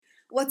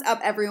What's up,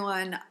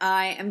 everyone?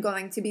 I am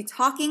going to be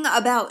talking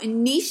about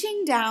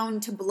niching down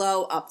to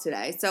blow up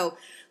today. So,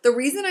 the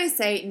reason I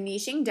say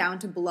niching down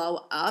to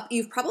blow up,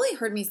 you've probably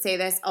heard me say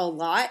this a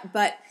lot,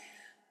 but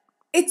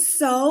it's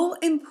so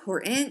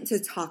important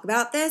to talk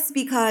about this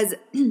because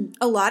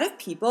a lot of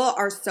people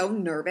are so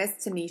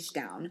nervous to niche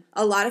down.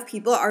 A lot of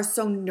people are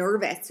so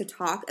nervous to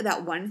talk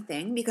about one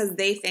thing because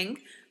they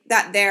think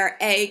that they're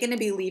A, going to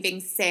be leaving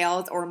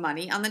sales or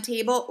money on the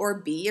table, or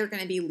B, you're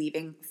going to be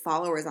leaving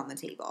followers on the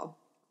table.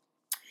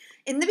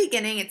 In the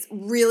beginning, it's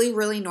really,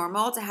 really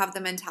normal to have the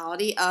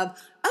mentality of,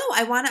 oh,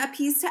 I want to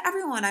appease to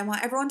everyone. I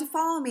want everyone to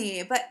follow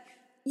me. But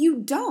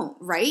you don't,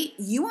 right?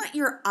 You want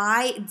your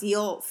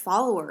ideal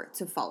follower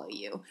to follow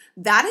you.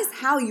 That is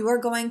how you are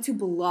going to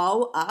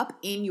blow up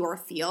in your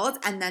field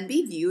and then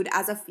be viewed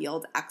as a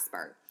field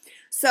expert.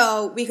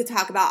 So we could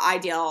talk about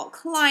ideal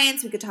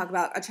clients. We could talk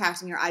about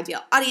attracting your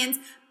ideal audience.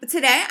 But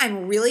today,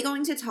 I'm really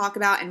going to talk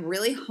about and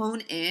really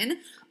hone in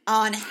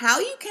on how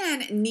you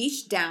can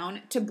niche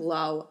down to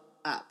blow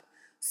up.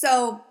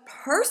 So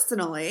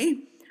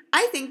personally,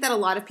 I think that a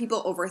lot of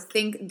people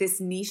overthink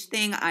this niche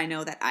thing. I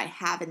know that I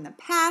have in the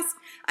past.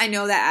 I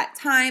know that at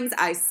times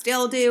I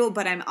still do,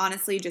 but I'm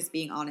honestly just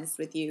being honest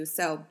with you.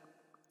 So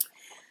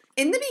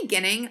in the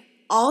beginning,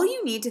 all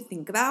you need to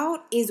think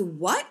about is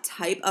what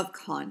type of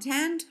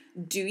content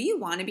do you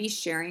want to be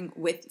sharing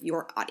with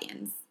your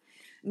audience?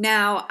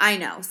 Now, I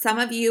know some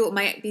of you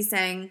might be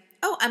saying,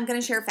 oh, I'm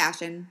going to share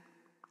fashion.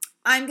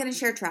 I'm going to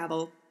share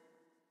travel.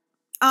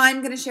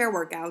 I'm going to share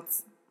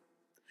workouts.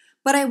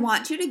 But I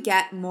want you to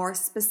get more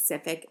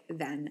specific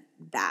than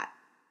that.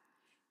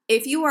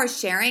 If you are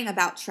sharing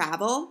about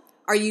travel,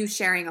 are you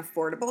sharing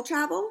affordable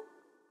travel?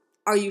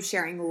 Are you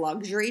sharing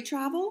luxury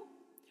travel?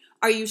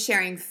 Are you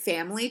sharing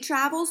family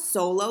travel,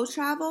 solo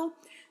travel?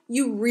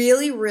 You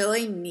really,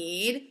 really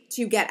need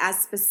to get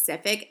as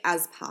specific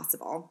as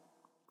possible.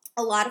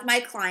 A lot of my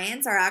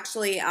clients are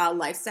actually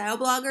lifestyle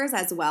bloggers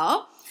as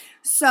well.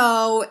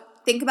 So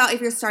think about if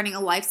you're starting a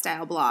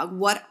lifestyle blog,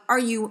 what are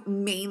you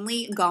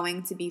mainly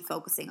going to be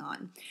focusing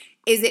on?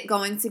 Is it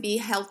going to be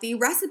healthy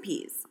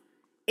recipes?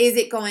 Is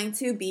it going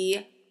to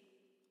be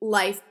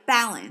life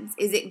balance?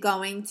 Is it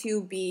going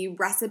to be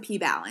recipe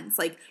balance?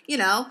 Like,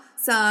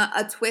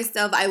 a twist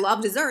of I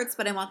love desserts,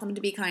 but I want them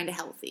to be kind of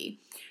healthy.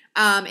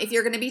 If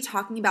you're going to be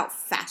talking about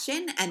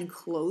fashion and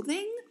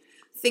clothing,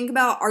 think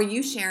about, are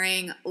you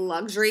sharing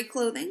luxury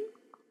clothing?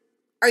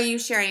 Are you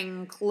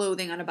sharing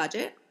clothing on a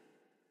budget?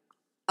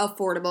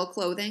 Affordable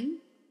clothing?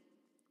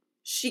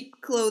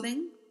 Chic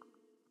clothing?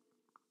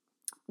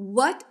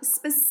 What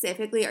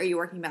specifically are you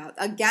working about?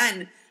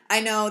 Again, I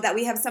know that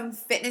we have some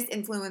fitness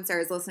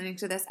influencers listening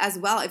to this as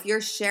well. If you're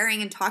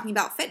sharing and talking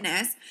about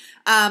fitness,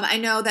 I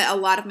know that a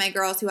lot of my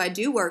girls who I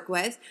do work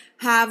with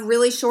have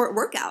really short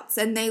workouts,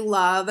 and they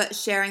love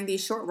sharing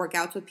these short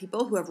workouts with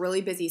people who have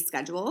really busy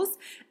schedules,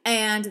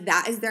 and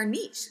that is their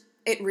niche.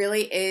 It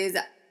really is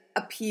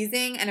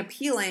appeasing and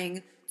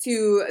appealing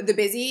to the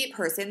busy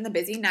person, the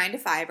busy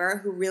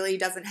 9-to-5er who really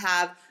doesn't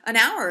have an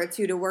hour or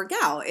two to work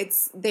out.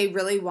 They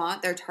really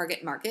want their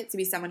target market to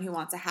be someone who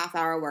wants a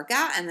half-hour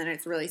workout and then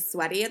it's really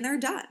sweaty and they're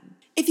done.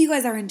 If you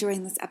guys are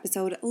enjoying this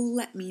episode,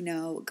 let me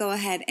know. Go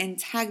ahead and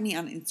tag me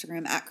on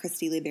Instagram at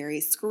Christy LeBerry.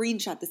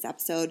 Screenshot this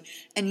episode.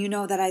 And you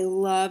know that I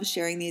love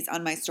sharing these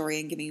on my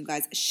story and giving you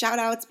guys shout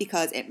outs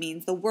because it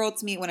means the world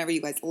to me whenever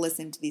you guys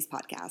listen to these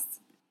podcasts.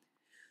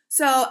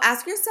 So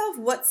ask yourself,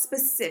 what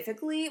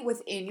specifically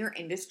within your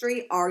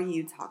industry are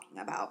you talking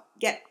about?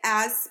 Get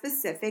as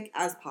specific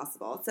as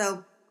possible.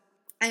 So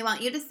I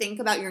want you to think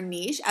about your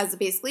niche as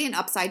basically an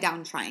upside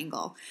down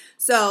triangle.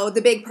 So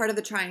the big part of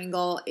the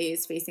triangle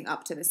is facing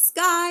up to the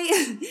sky,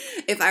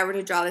 if I were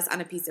to draw this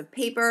on a piece of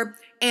paper,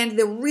 and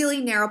the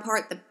really narrow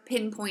part, the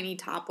pinpointy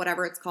top,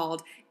 whatever it's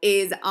called,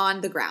 is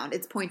on the ground.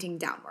 It's pointing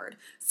downward.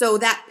 So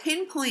that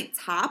pinpoint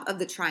top of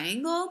the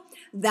triangle,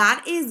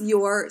 that is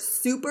your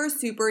super,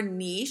 super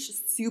niche,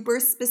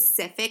 super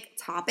specific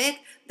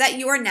topic that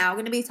you are now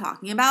going to be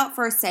talking about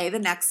for, say, the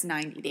next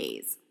 90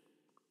 days.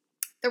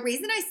 The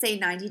reason I say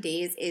 90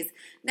 days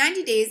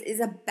is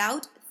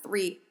about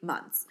 3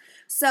 months.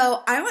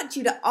 So I want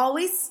you to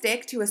always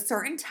stick to a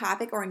certain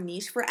topic or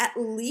niche for at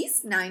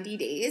least 90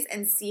 days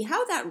and see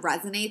how that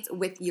resonates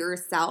with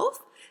yourself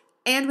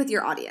and with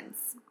your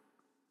audience.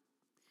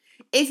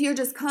 If you're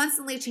just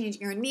constantly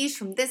changing your niche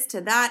from this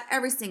to that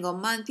every single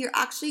month, you're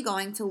actually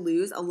going to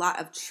lose a lot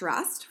of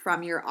trust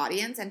from your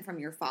audience and from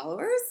your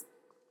followers.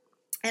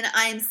 And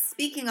I'm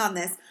speaking on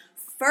this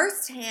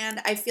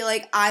firsthand. I feel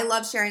like I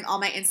love sharing all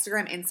my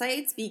Instagram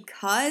insights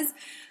because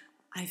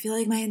I feel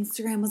like my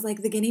Instagram was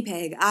like the guinea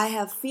pig.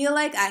 Feel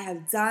like I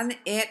have done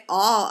it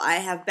all. I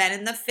have been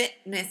in the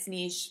fitness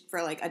niche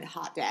for like a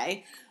hot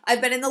day. I've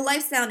been in the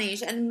lifestyle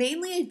niche, and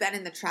mainly I've been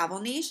in the travel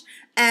niche.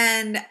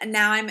 And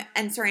now I'm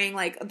entering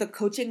like the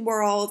coaching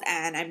world,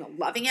 and I'm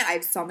loving it. I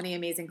have so many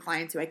amazing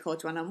clients who I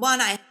coach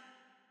one-on-one. I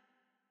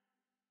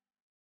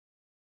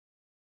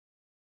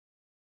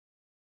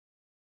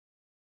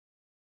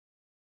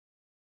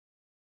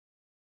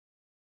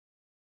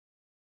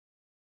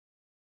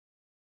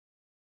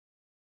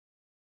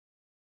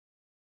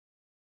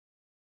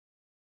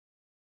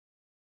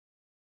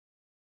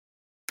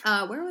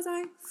Where was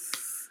I?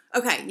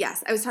 Okay,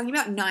 yes, I was talking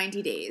about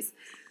 90 days.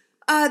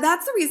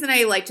 That's the reason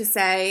I like to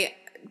say,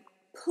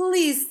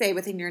 please stay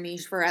within your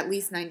niche for at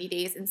least 90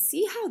 days and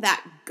see how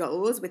that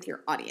goes with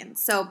your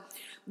audience. So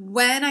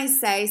when I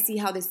say see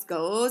how this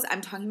goes,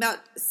 I'm talking about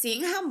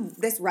seeing how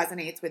this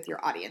resonates with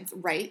your audience,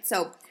 right?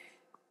 So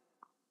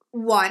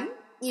one,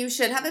 you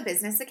should have a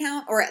business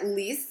account or at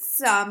least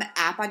some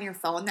app on your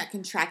phone that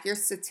can track your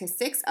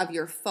statistics of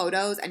your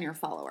photos and your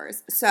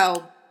followers.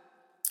 So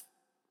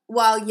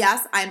while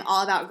yes, I'm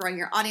all about growing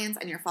your audience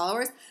and your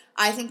followers,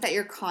 I think that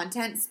your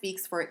content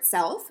speaks for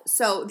itself.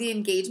 So the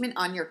engagement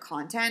on your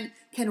content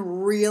can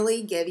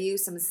really give you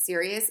some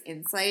serious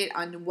insight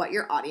on what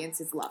your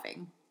audience is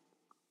loving.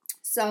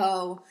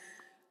 So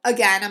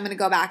again, I'm going to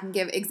go back and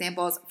give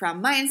examples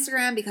from my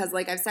Instagram because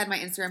like I've said, my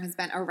Instagram has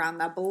been around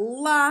the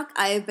block.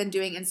 I've been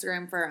doing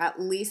Instagram for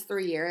at least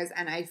 3 years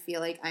and I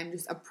feel like I'm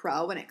just a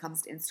pro when it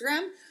comes to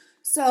Instagram.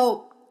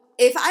 So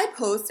if I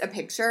post a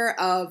picture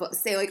of,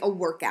 say, like a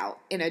workout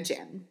in a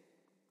gym,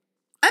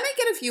 I might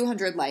get a few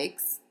hundred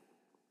likes.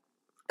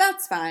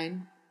 That's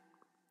fine.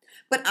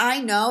 But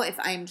I know if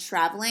I'm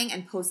traveling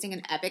and posting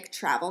an epic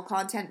travel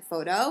content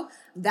photo,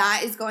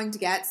 that is going to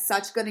get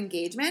such good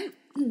engagement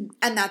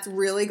and that's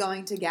really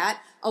going to get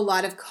a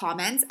lot of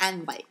comments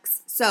and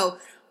likes. So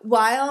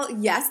while,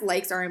 yes,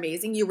 likes are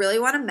amazing, you really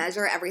want to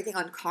measure everything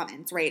on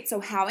comments, right? So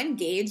how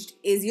engaged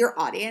is your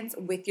audience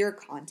with your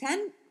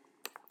content?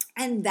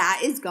 And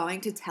that is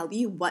going to tell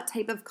you what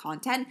type of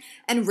content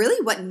and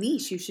really what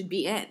niche you should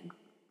be in.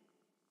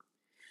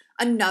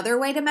 Another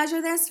way to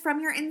measure this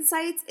from your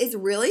insights is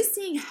really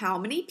seeing how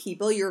many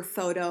people your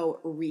photo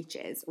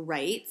reaches,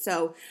 right?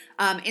 So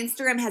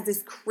Instagram has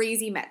this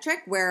crazy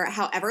metric where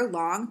however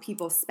long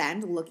people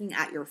spend looking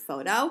at your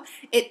photo,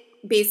 it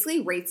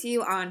basically rates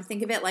you on,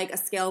 think of it like a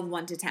scale of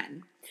 1 to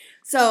 10.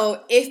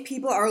 So if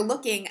people are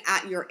looking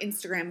at your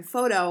Instagram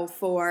photo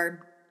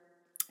for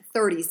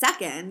 30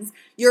 seconds,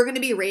 you're going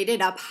to be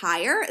rated up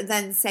higher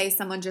than, say,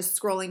 someone just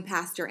scrolling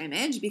past your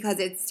image because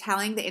it's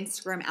telling the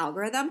Instagram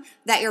algorithm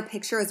that your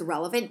picture is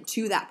relevant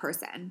to that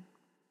person.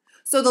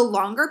 So the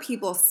longer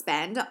people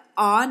spend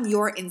on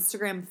your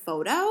Instagram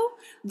photo,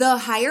 the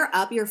higher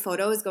up your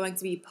photo is going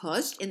to be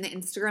pushed in the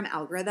Instagram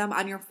algorithm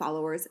on your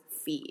followers'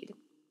 feed.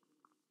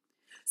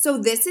 So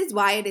this is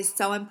why it is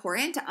so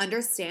important to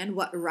understand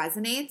what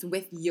resonates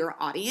with your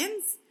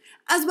audience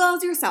as well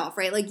as yourself,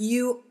 right? Like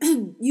you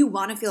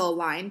want to feel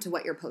aligned to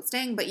what you're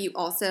posting, but you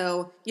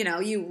also,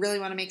 you really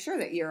want to make sure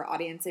that your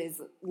audience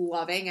is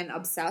loving and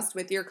obsessed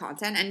with your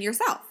content and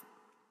yourself.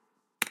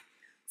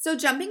 So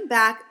jumping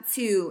back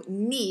to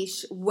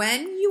niche,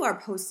 when you are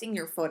posting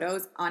your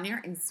photos on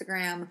your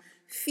Instagram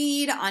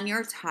feed, on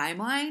your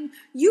timeline,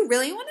 you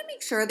really want to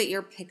make sure that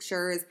your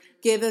pictures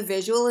give a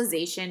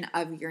visualization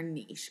of your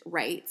niche,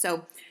 right?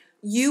 So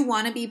you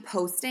want to be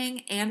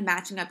posting and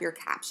matching up your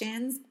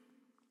captions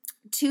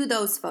to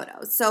those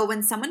photos. So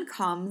when someone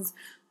comes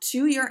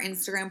to your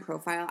Instagram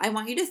profile, I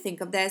want you to think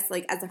of this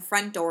like as a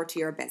front door to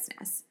your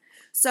business.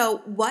 So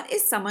what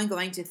is someone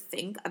going to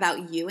think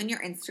about you and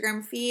your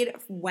Instagram feed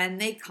when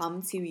they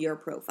come to your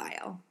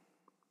profile?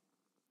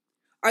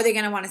 Are they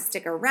going to want to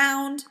stick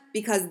around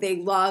because they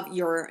love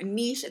your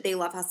niche? They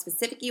love how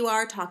specific you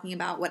are talking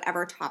about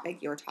whatever topic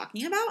you're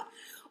talking about?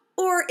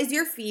 Or is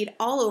your feed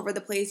all over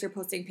the place? You're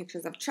posting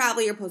pictures of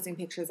travel, you're posting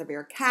pictures of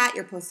your cat,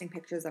 you're posting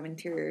pictures of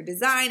interior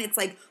design. It's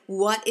like,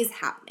 what is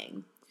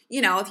happening?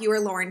 If you were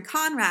Lauren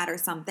Conrad or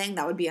something,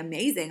 that would be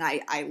amazing.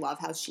 I love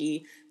how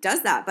she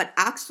does that. But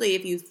actually,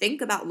 if you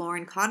think about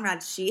Lauren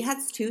Conrad, she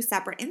has 2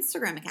 separate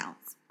Instagram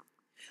accounts.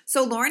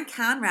 So Lauren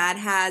Conrad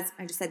has,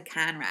 I just said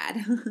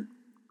Conrad.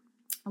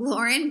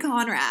 Lauren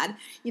Conrad,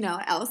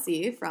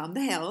 LC from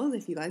The Hills,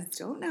 if you guys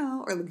don't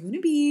know, or Laguna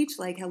Beach,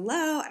 like,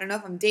 hello. I don't know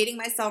if I'm dating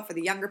myself for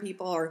the younger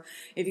people or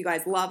if you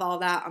guys love all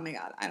that. Oh my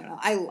God, I don't know.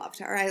 I loved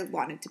her. I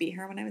wanted to be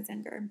her when I was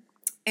younger.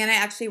 And I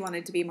actually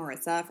wanted to be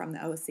Marissa from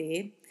the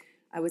OC.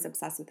 I was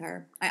obsessed with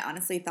her. I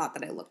honestly thought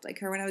that I looked like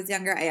her when I was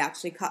younger. I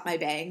actually cut my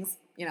bangs,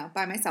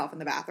 by myself in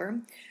the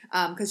bathroom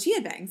because she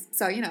had bangs.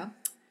 So,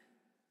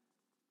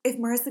 if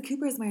Marissa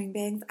Cooper is wearing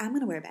bangs, I'm going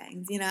to wear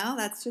bangs,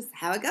 That's just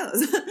how it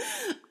goes.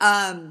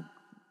 Oh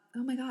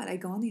my God, I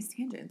go on these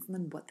tangents and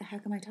then what the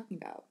heck am I talking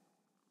about?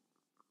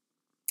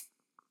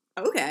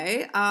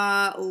 Okay,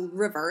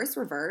 reverse.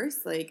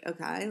 Like,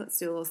 okay, let's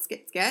do a little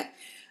skit.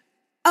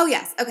 Oh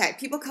yes, okay,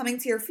 people coming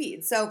to your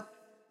feed. So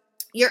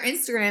your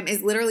Instagram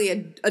is literally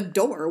a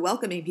door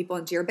welcoming people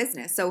into your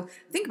business. So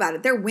think about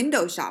it. They're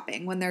window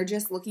shopping when they're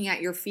just looking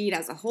at your feed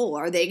as a whole.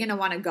 Are they going to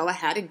want to go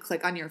ahead and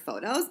click on your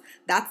photos?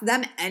 That's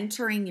them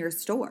entering your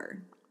store.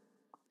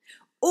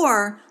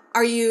 Or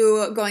are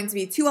you going to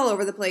be too all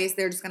over the place?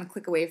 They're just going to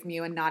click away from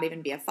you and not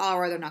even be a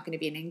follower. They're not going to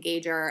be an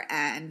engager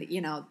and,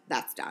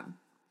 that's done.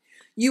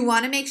 You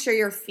want to make sure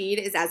your feed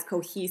is as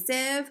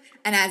cohesive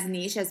and as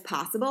niche as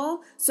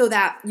possible so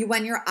that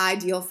when your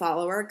ideal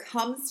follower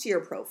comes to your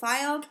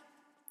profile,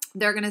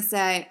 they're going to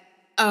say,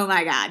 oh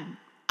my God,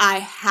 I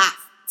have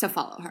to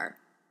follow her.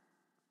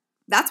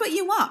 That's what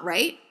you want,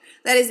 right?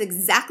 That is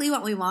exactly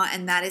what we want,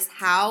 and that is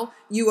how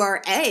you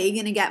are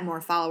going to get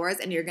more followers,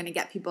 and you're going to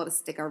get people to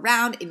stick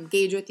around,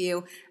 engage with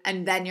you,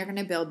 and then you're going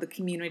to build the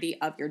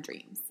community of your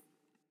dreams.